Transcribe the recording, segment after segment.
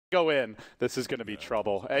go in, this is going to be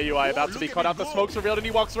trouble. AUI about to be caught out. The smoke's revealed, and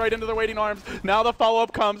he walks right into the waiting arms. Now the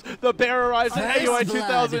follow-up comes. The bear arrives in AUI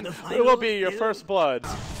 2000. It will be your first bloods.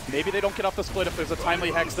 Maybe they don't get off the split if there's a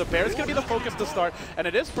timely hex. The bear's going to be the focus to start, and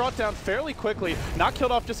it is brought down fairly quickly. Not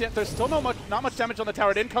killed off just yet. There's still not much damage on the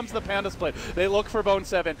tower. In comes the Panda split. They look for Bone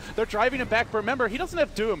 7. They're driving him back, but remember, he doesn't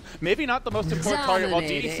have Doom. Maybe not the most important target, while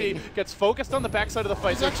DDC gets focused on the backside of the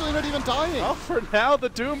fight. He's actually not even dying. Well, for now, the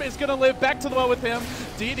Doom is going to live back to the well with him.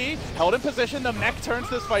 DD held in position. The mech turns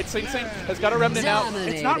this fight. Sing Sing has got a Remnant now.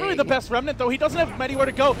 It's not really the best Remnant, though. He doesn't have anywhere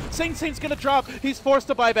to go. Sing Sing's going to drop. He's forced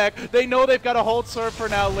to buy back. They know they've got a hold serve for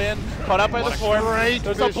now. Lin caught up by the form.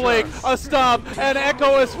 There's a Blink, a Stomp, and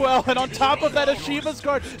Echo as well. And on top of that, a Shiva's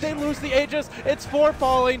guard. They lose the Aegis. It's 4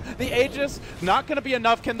 falling. The Aegis not going to be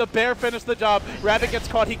enough. Can the bear finish the job? Rabbit gets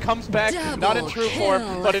caught. He comes back, not in true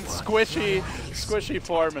form, but in squishy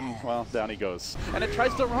form, and well, down he goes. And it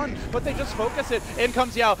tries to run, but they just focus it. In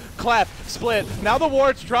comes Yao, clap, split. Now the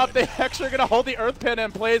wards drop. They actually are going to hold the Earth Panda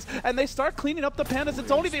in place, and they start cleaning up the pandas.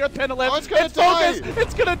 It's only the Earth Panda left. Oh, it's going to die.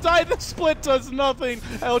 It's going to die. The split does nothing.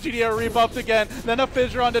 LGD are rebuffed again. Then a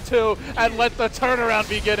fissure onto 2, and let the turnaround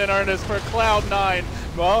begin in earnest for Cloud9.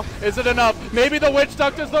 Well, is it enough? Maybe the Witch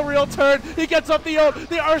Doctor's the real turn. He gets up the ult.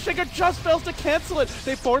 The Earthshaker just fails to cancel it.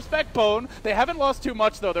 They force back Bone. They haven't lost too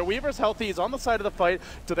much, though. Their Weaver's healthy. He's on the side of the fight.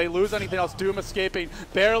 Do they lose anything else? Doom escaping.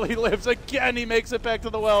 Barely lives again. He makes it back to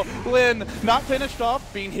the well. Lin, not finished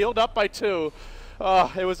off, being healed up by 2.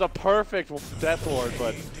 It was a perfect Death Lord,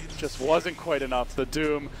 but just wasn't quite enough. The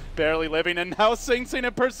Doom barely living, and now Sing Sing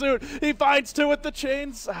in pursuit. He finds 2 with the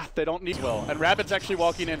chains. They don't need well. And Rabbit's actually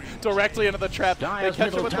walking in directly into the trap. They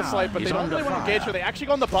catch him with the slight, but they don't really want to engage her. They actually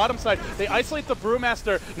go on the bottom side. They isolate the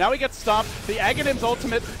Brewmaster. Now he gets stomped. The Aghanim's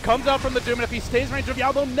ultimate comes out from the Doom, and if he stays in range of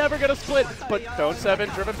Yao, they'll never get a split. But Bone 7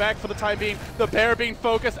 driven back for the time being. The bear being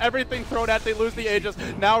focused. Everything thrown at. They lose the Aegis.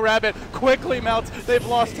 Now Rabbit quickly melts. They've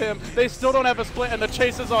lost him. They still don't have a split, and the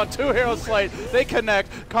chase is on. 2 hero slight. They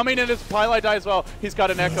connect. Coming in his Pylai die as well. He's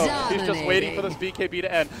got an Echo. He's just waiting for this BKB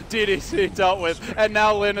to end. DDC dealt with, and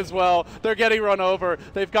now Lin as well. They're getting run over.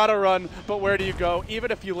 They've got to run, but where do you go?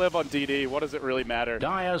 Even if you live on DD, what does it really matter?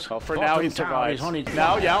 Well, for now, he survives.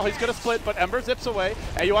 Now, yeah, he's going to split, but Ember zips away.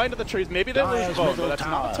 AUI into the trees. Maybe they lose Bone, but that's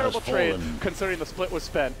not a terrible trade, considering the split was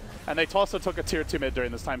spent. And they also took a tier 2 mid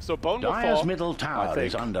during this time, so Bone will fall. Middle tower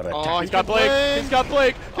is under attack. Oh, he's got Blake. He's got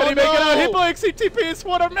Blake. Can he make it out? He blinks. He TPs.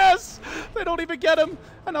 What a mess. They don't even get him.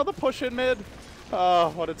 And now the push in mid. Oh,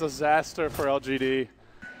 what a disaster for LGD.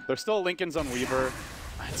 They're still Lincoln's on Weaver.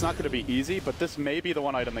 It's not going to be easy, but this may be the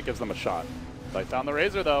one item that gives them a shot. They found the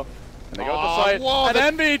Razor, though. And they go with the side. Whoa, and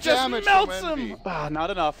Envy just melts him.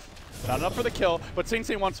 Not enough. Not enough for the kill, but Sing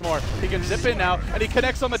Sing once more. He can zip in now, and he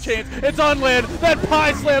connects on the chains. It's on Lin. That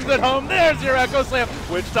Pie slams it home. There's your Echo Slam.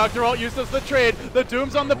 Witch Doctor ult uses the trade. The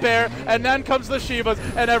Doom's on the bear, and then comes the Shivas,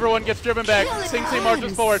 and everyone gets driven back. Sing Sing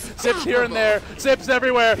marches forward, zips here and there, zips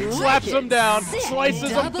everywhere, slaps them down, slices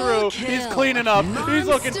them through. He's cleaning up. He's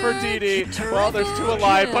looking for DD. Well, there's 2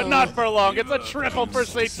 alive, but not for long. It's a triple for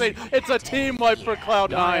Sing Sing. It's a team wipe for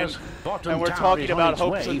Cloud9. And we're talking about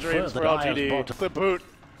hopes and dreams for LGD. The boot.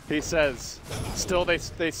 He says, still they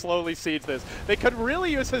slowly siege this. They could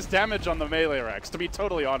really use his damage on the melee racks, to be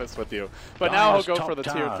totally honest with you. But now he'll go for the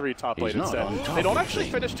tier 3 top lane instead. They don't actually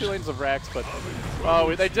finish 2 lanes of racks, but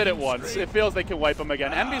they did it once. It feels they can wipe him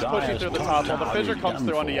again. Envy's pushing through the top while the fissure comes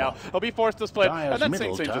through onto Yao. He'll be forced to split, and then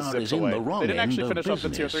Sing Sing just zips away. They didn't actually finish up the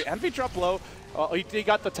tier 3. Envy dropped low. He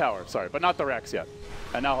got the tower, sorry, but not the racks yet.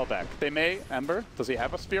 And now he'll back. They may, Ember, does he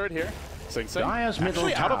have a spirit here? Sing Sing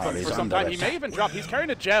actually out of them for some time. He may even drop. He's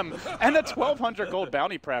carrying a gem and a 1,200 gold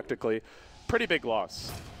bounty practically. Pretty big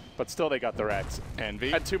loss. But still they got the racks.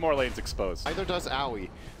 Envy. And 2 more lanes exposed. Either does Aoi.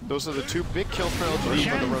 Those are the 2 big kills for LGD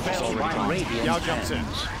for the Rogues already. Yao jumps in.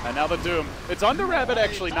 And now the Doom. It's under Rabbit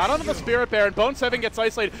actually, not onto the Spirit Baron. Bone 7 gets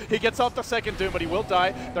isolated. He gets off the second Doom, but he will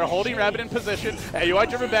die. They're holding Rabbit in position. AUI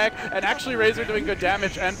driven back, and actually Razor doing good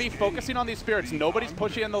damage. Envy focusing on these spirits. Nobody's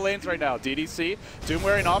pushing in the lanes right now. DDC, Doom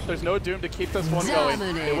wearing off. There's no Doom to keep this one going.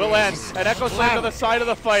 It will end. And Echo Slam to the side of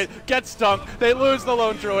the fight. Gets stumped. They lose the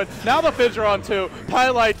Lone Druid. Now the Fissure on 2.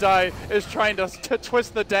 Pylai die is trying to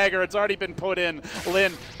twist the dagger. It's already been put in.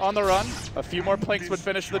 Lin on the run. A few more planks would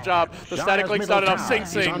finish the job. The static link's not enough. Sing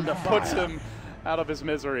Sing puts him out of his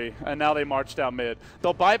misery, and now they march down mid.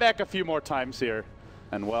 They'll buy back a few more times here,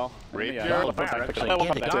 and well, it's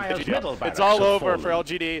all over for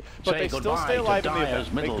LGD, but they still stay alive in the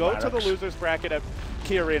event. They go to the losers bracket at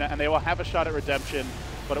Key Arena, and they will have a shot at redemption,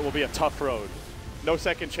 but it will be a tough road. No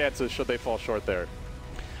second chances should they fall short there.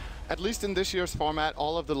 At least in this year's format,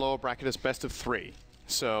 all of the lower bracket is best of 3.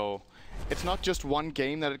 So it's not just one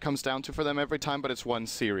game that it comes down to for them every time, but it's one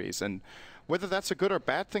series. And whether that's a good or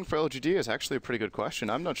bad thing for LGD is actually a pretty good question.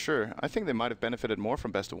 I'm not sure. I think they might have benefited more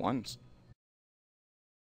from best of ones.